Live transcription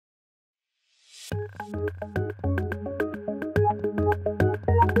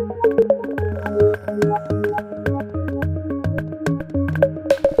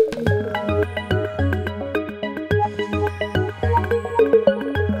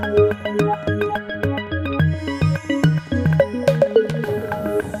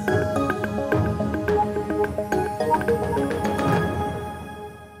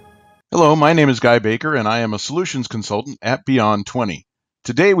Hello, my name is Guy Baker, and I am a solutions consultant at Beyond 20.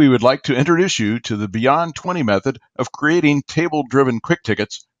 Today, we would like to introduce you to the Beyond 20 method of creating table-driven quick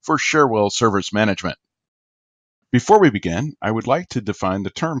tickets for Cherwell Service Management. Before we begin, I would like to define the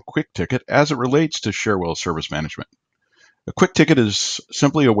term quick ticket as it relates to Cherwell Service Management. A quick ticket is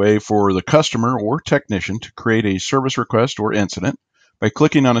simply a way for the customer or technician to create a service request or incident by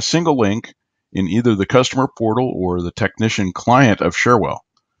clicking on a single link in either the customer portal or the technician client of Cherwell.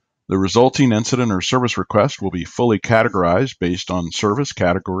 The resulting incident or service request will be fully categorized based on service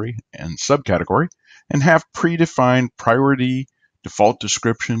category and subcategory and have predefined priority, default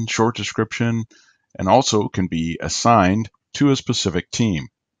description, short description, and also can be assigned to a specific team.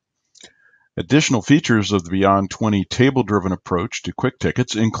 Additional features of the Beyond 20 table-driven approach to quick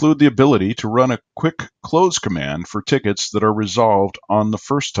tickets include the ability to run a quick close command for tickets that are resolved on the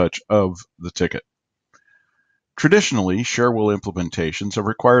first touch of the ticket. Traditionally, Cherwell implementations have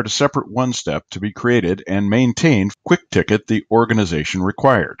required a separate one-step to be created and maintained quick ticket the organization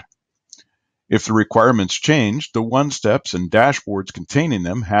required. If the requirements changed, the one-steps and dashboards containing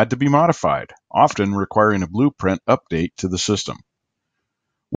them had to be modified, often requiring a blueprint update to the system.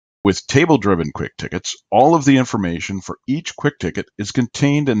 With table-driven quick tickets, all of the information for each quick ticket is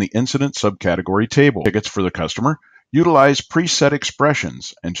contained in the incident subcategory table. Tickets for the customer utilize preset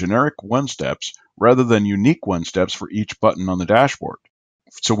expressions and generic one-steps rather than unique one-steps for each button on the dashboard.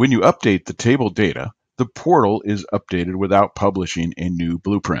 So when you update the table data, the portal is updated without publishing a new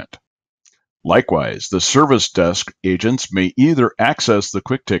blueprint. Likewise, the service desk agents may either access the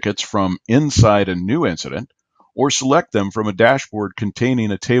quick tickets from inside a new incident or select them from a dashboard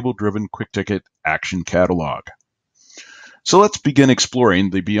containing a table-driven quick ticket action catalog. So let's begin exploring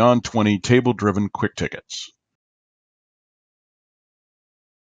the Beyond 20 table-driven quick tickets.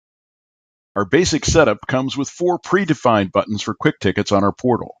 Our basic setup comes with 4 predefined buttons for quick tickets on our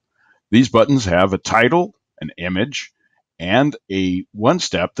portal. These buttons have a title, an image, and a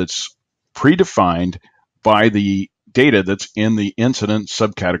one-step that's predefined by the data that's in the incident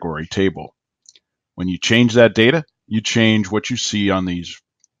subcategory table. When you change that data, you change what you see on these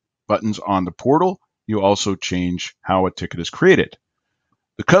buttons on the portal. You also change how a ticket is created.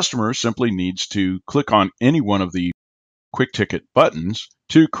 The customer simply needs to click on any one of the quick ticket buttons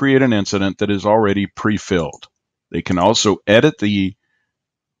to create an incident that is already pre-filled. They can also edit the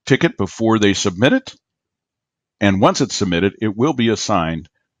ticket before they submit it, and once it's submitted, it will be assigned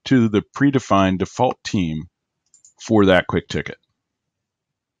to the predefined default team for that quick ticket.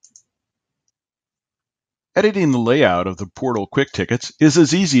 Editing the layout of the portal quick tickets is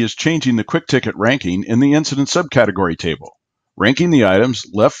as easy as changing the quick ticket ranking in the incident subcategory table, ranking the items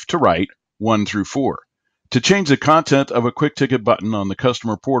left to right, 1 through 4. To change the content of a quick ticket button on the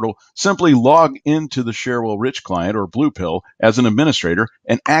customer portal, simply log into the Cherwell Rich client or Blue Pill as an administrator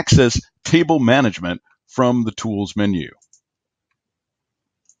and access table management from the Tools menu.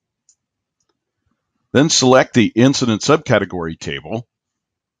 Then select the incident subcategory table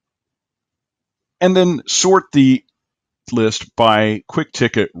and then sort the list by quick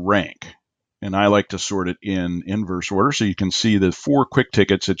ticket rank. And I like to sort it in inverse order so you can see the 4 quick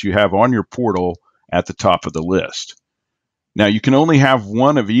tickets that you have on your portal at the top of the list. Now you can only have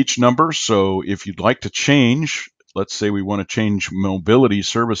one of each number, so if you'd like to change, let's say we want to change mobility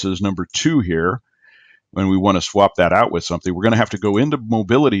services number 2 here, when we want to swap that out with something, we're going to have to go into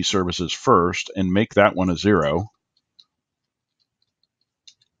mobility services first and make that one a 0,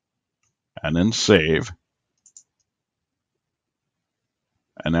 and then save.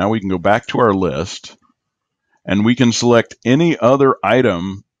 And now we can go back to our list, and we can select any other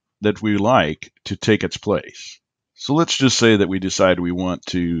item that we like to take its place. So let's just say that we decide we want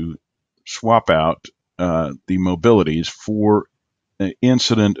to swap out the mobilities for an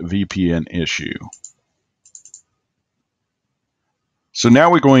incident VPN issue. So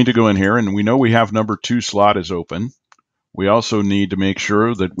now we're going to go in here, and we know we have number 2 slot is open. We also need to make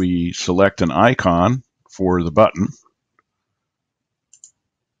sure that we select an icon for the button.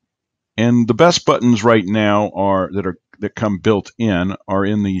 And the best buttons right now that come built in are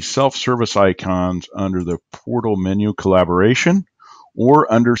in the self-service icons under the portal menu collaboration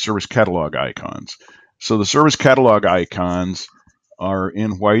or under service catalog icons. So the service catalog icons are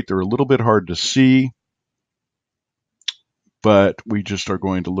in white. They're a little bit hard to see, but we just are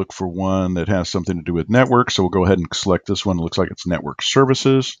going to look for one that has something to do with network. So we'll go ahead and select this one. It looks like it's network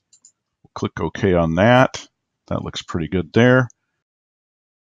services. Click OK on that. That looks pretty good there.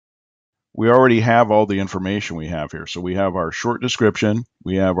 We already have all the information we have here. So we have our short description.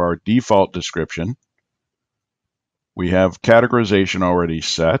 We have our default description. We have categorization already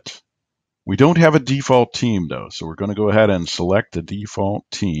set. We don't have a default team though. So we're going to go ahead and select the default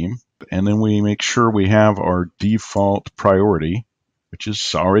team. And then we make sure we have our default priority, which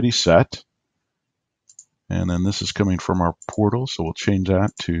is already set. And then this is coming from our portal. So we'll change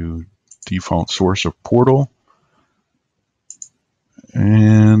that to default source of portal.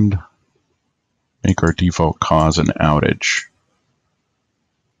 And make our default cause an outage.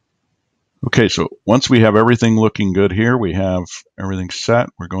 Okay, so once we have everything looking good here, we have everything set.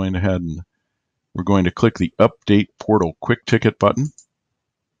 We're going ahead and we're going to click the Update Portal Quick Ticket button.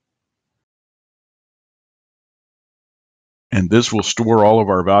 And this will store all of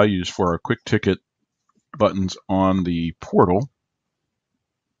our values for our quick ticket buttons on the portal.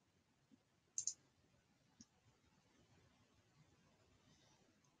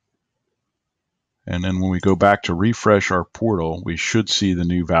 And then when we go back to refresh our portal, we should see the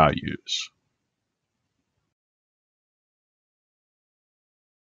new values.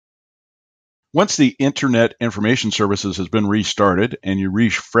 Once the Internet Information Services has been restarted and you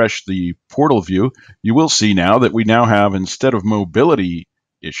refresh the portal view, you will see now that we now have, instead of mobility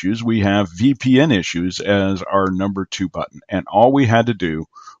issues, we have VPN issues as our number 2 button. And all we had to do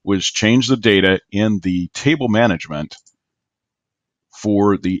was change the data in the table management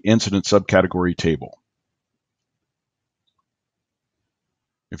for the incident subcategory table.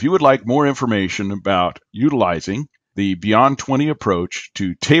 If you would like more information about utilizing the Beyond 20 approach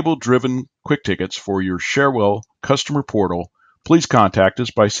to table-driven quick tickets for your Cherwell customer portal, please contact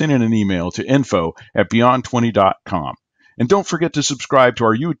us by sending an email to info@beyond20.com. And don't forget to subscribe to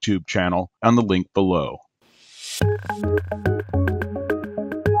our YouTube channel on the link below.